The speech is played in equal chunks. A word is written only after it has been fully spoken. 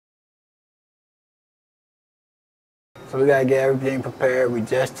So we gotta get everything prepared. We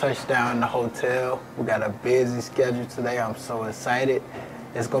just touched down in the hotel. We got a busy schedule today. I'm so excited.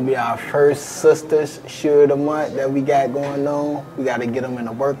 It's gonna be our first sisters shoot of the month that we got going on. We gotta get them in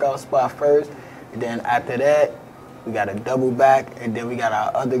the workout spot first. And then after that, we got to double back, and then we got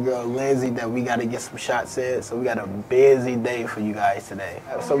our other girl, Lizzie, that we got to get some shots in. So we got a busy day for you guys today.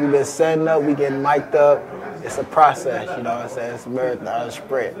 So we've been setting up, we getting mic'd up. It's a process, you know what I'm saying? It's a marathon, a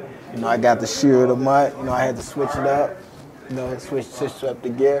sprint. You know, I got the shoe of the month. You know, I had to switch it up, you know, switch up the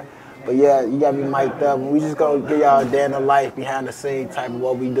gear. But yeah, you got to be mic'd up. And we just going to give y'all a day in the life, behind the scene type of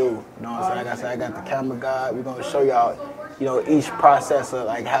what we do. You know what I'm saying? Like I said, I got the camera guy. We're going to show y'all, you know, each process of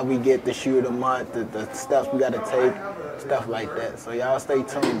like how we get the shoe of the month, the steps we got to take, stuff like that. So y'all stay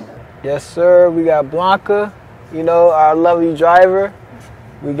tuned. Yes, sir. We got Blanca, you know, our lovely driver.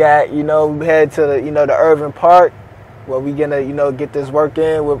 We got, you know, we head to the, you know, the Irving Park where we gonna, you know, get this work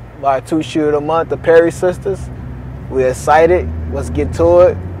in with our 2 shoe of the month, the Perry sisters. We're excited. Let's get to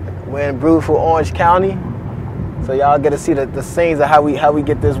it. We're in beautiful Orange County. So y'all get to see the scenes of how we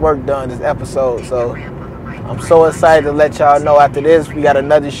get this work done, this episode. So I'm so excited to let y'all know after this we got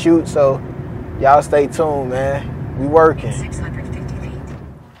another shoot, so y'all stay tuned, man. We working. 650 feet.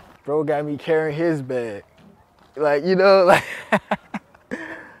 Bro got me carrying his bag. Like, you know, like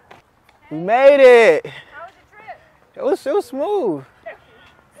we made it. How was your trip? It was smooth.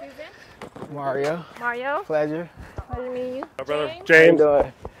 Susan? Mario. Mario? Pleasure. Pleasure meeting you. My brother How James. you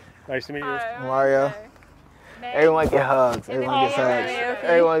doing? Nice to meet you. Hi, Mario. May. Everyone get hugs. Everyone gets hugs. okay.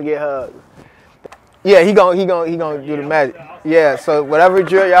 Everyone get hugs. Yeah, he gonna do the magic. Yeah, so whatever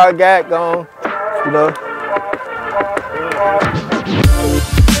drill y'all got going, you know.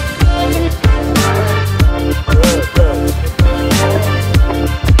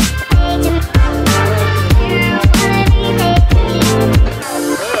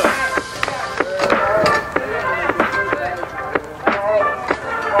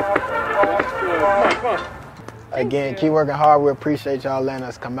 Again, keep working hard. We appreciate y'all letting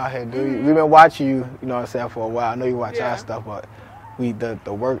us come out here, dude. We've been watching you, you know what I'm saying, for a while. I know you watch our stuff, but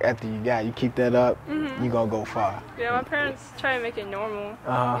the work ethic you got, you keep that up, you gonna go far. Yeah, my parents try to make it normal.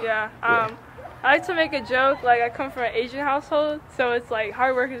 Uh-huh. Yeah. I like to make a joke, like I come from an Asian household, so it's like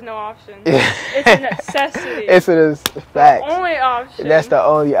hard work is no option. It's a necessity. It's a fact. The only option. That's the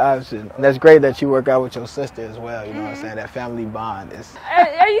only option. That's great that you work out with your sister as well, you know what I'm saying? That family bond is.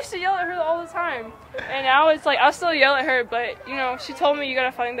 I used to yell at her all the time. And now it's like, I'll still yell at her, but, you know, she told me you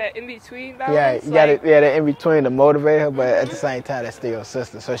gotta find that in-between balance. Yeah, you gotta, the in-between to motivate her, but at the same time, that's still your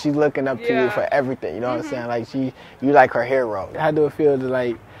sister. So she's looking up to you for everything, you know what I'm saying? Like, you like her hero. How do it feel to,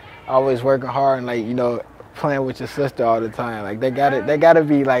 like, always working hard and, like, you know, playing with your sister all the time? Like, they gotta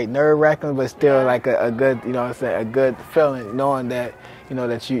be, like, nerve-wracking, but still, like, a good, you know what I'm saying, a good feeling, knowing that, you know,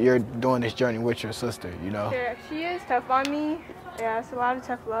 that you're doing this journey with your sister, you know? Yeah, she is tough on me. Yeah, it's a lot of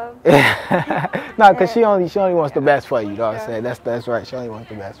tough love. No, because she only wants the best for you, you know what I'm saying? That's right. She only wants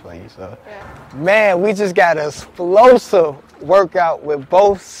the best for you. So, man, we just got an explosive workout with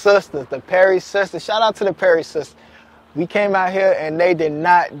both sisters, the Perry sisters. Shout out to the Perry sisters. We came out here and they did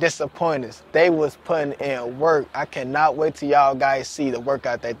not disappoint us. They was putting in work. I cannot wait till y'all guys see the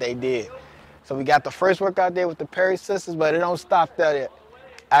workout that they did. So we got the first workout there with the Perry sisters, but it don't stop there.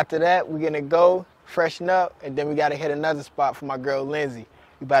 After that, we're gonna go freshen up, and then we got to hit another spot for my girl Lizzie.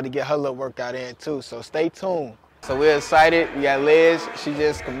 We about to get her little workout in too, so stay tuned. So we're excited. We got Liz. She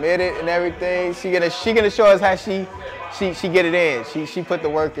just committed and everything. She gonna show us how she get it in. She put the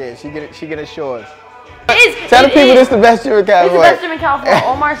work in. She gonna show us. Tell the people this is the best gym in California. It's the best gym in California.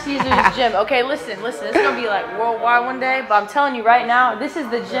 Omar Caesar's gym. Okay, listen. This is gonna be like worldwide one day, but I'm telling you right now, this is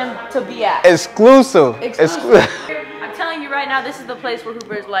the gym to be at. Exclusive. I'm telling you right now, this is the place where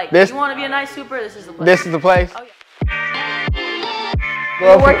Hooper is like. If you want to be a nice Hooper, this is the place. This is the place. Oh, yeah.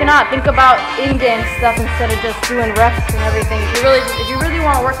 You're working out. Think about in-game stuff instead of just doing reps and everything. If you really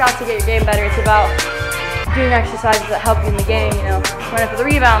want to work out to get your game better, it's about doing exercises that help you in the game. You know, running for the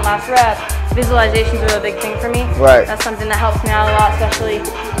rebound, last rep. Visualizations are a big thing for me. Right. That's something that helps me out a lot, especially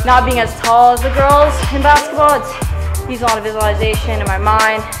not being as tall as the girls in basketball. It's use a lot of visualization in my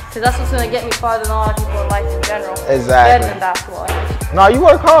mind, because that's what's going to get me farther than a lot of people in life in general. Exactly. Better than basketball. No, you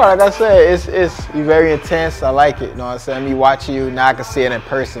work hard. Like I said, you're very intense. I like it. You know what I'm saying? Me watching you, now I can see it in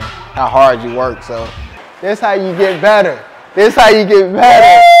person, how hard you work. So this how you get better. This how you get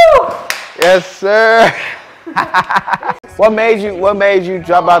better. Woo! Yes, sir. What made you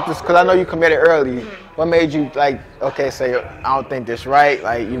drop out this? Because I know you committed early. What made you like, okay, say, I don't think this right,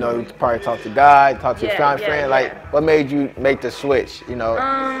 like, you know, you probably talk to God, talk to your family friend, like, what made you make the switch, you know?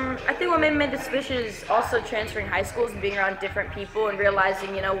 I think what made me make the switch is also transferring high schools and being around different people and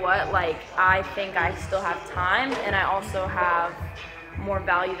realizing, you know what, like, I think I still have time and I also have more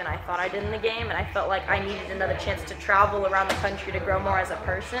value than I thought I did in the game, and I felt like I needed another chance to travel around the country to grow more as a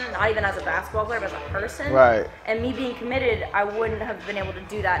person, not even as a basketball player, but as a person. Right. And me being committed, I wouldn't have been able to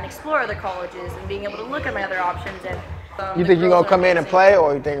do that and explore other colleges and being able to look at my other options. And you think you're going to come in and play,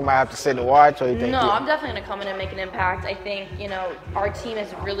 or you think you might have to sit and watch, or you think? No, I'm definitely going to come in and make an impact. I think, you know, our team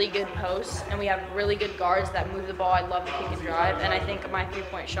has really good posts, and we have really good guards that move the ball. I love the kick and drive, and I think my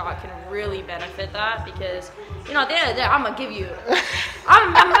three-point shot can really benefit that because, you know, at the end of the day, I'm going to give you,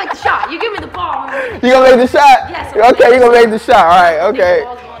 I'm going to make the shot. You give me the ball. You going to make the shot? Yes. Okay, you're going to make the shot. All right, okay. The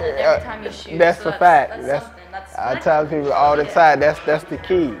ball's going in every time you shoot. That's a fact. That's I tell people all the time, that's the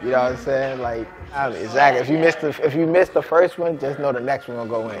key. You know what I'm saying? Like, exactly. If you miss the first one, just know the next one will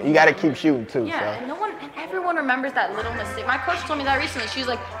go in. You got to keep shooting too. Yeah, so. and everyone remembers that little mistake. My coach told me that recently. She was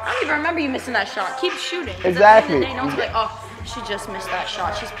like, I don't even remember you missing that shot. Keep shooting. Exactly. At the end of the day, no one's like, oh, she just missed that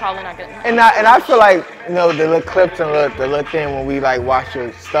shot. She's probably not gonna. And I feel like, you know, the little clips and the little thing when we like watch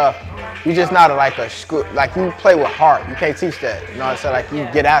your stuff, you just not like a school, like you play with heart. You can't teach that. You know what I'm saying? Like you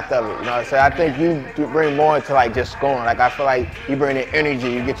get after it. You know what I'm saying? I think you bring more into like just scoring. Like I feel like you bring the energy,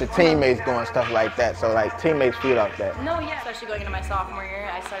 you get your teammates going, stuff like that. So like teammates feed off that. No, yeah. Especially going into my sophomore year,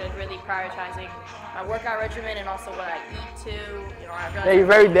 I started really prioritizing my workout regimen and also what I eat too. You know, I realized yeah, you're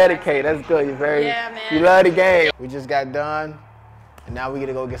very dedicated. That's good. You're very. Yeah, man. You love the game. We just got done, and now we get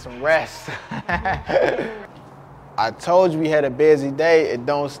to go get some rest. I told you we had a busy day. It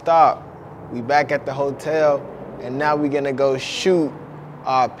don't stop. We back at the hotel, and now we're gonna go shoot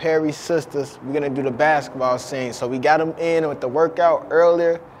Perry sisters. We're gonna do the basketball scene. So we got them in with the workout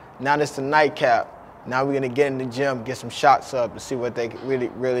earlier. Now it's the nightcap. Now we're gonna get in the gym, get some shots up, and see what they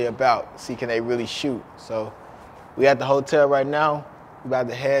really about. See can they really shoot. So we at the hotel right now. We about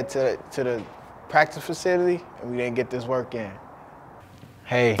to head to the practice facility, and we didn't get this work in.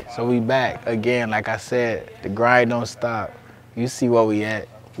 Hey, so we back again. Like I said, the grind don't stop. You see where we at.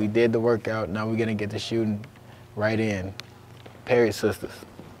 We did the workout. Now we're gonna get the shooting right in. Perry sisters.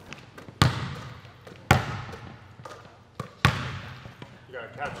 You gotta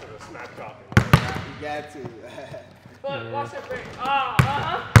capture the snapshot. You got to. But watch it break. I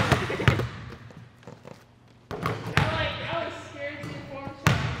was scared to form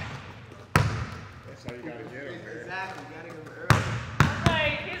shots. That's how you gotta get him, man. Exactly. You gotta get them early.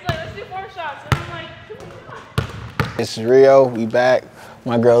 He's like, let's do form shots. And I'm like, It's Rio. We back.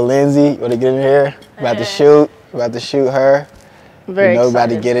 My girl Lindsay. You wanna get in here? About to shoot. About to shoot her. Very excited. About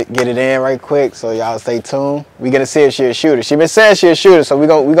to get it in right quick. So y'all stay tuned. We gonna see if she a shooter. She been saying she a shooter, so we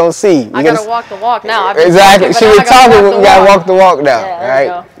gonna see. I gotta walk the walk now. Exactly. She been talking. We gotta walk the walk now. Yeah, all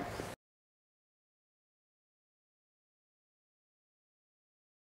right.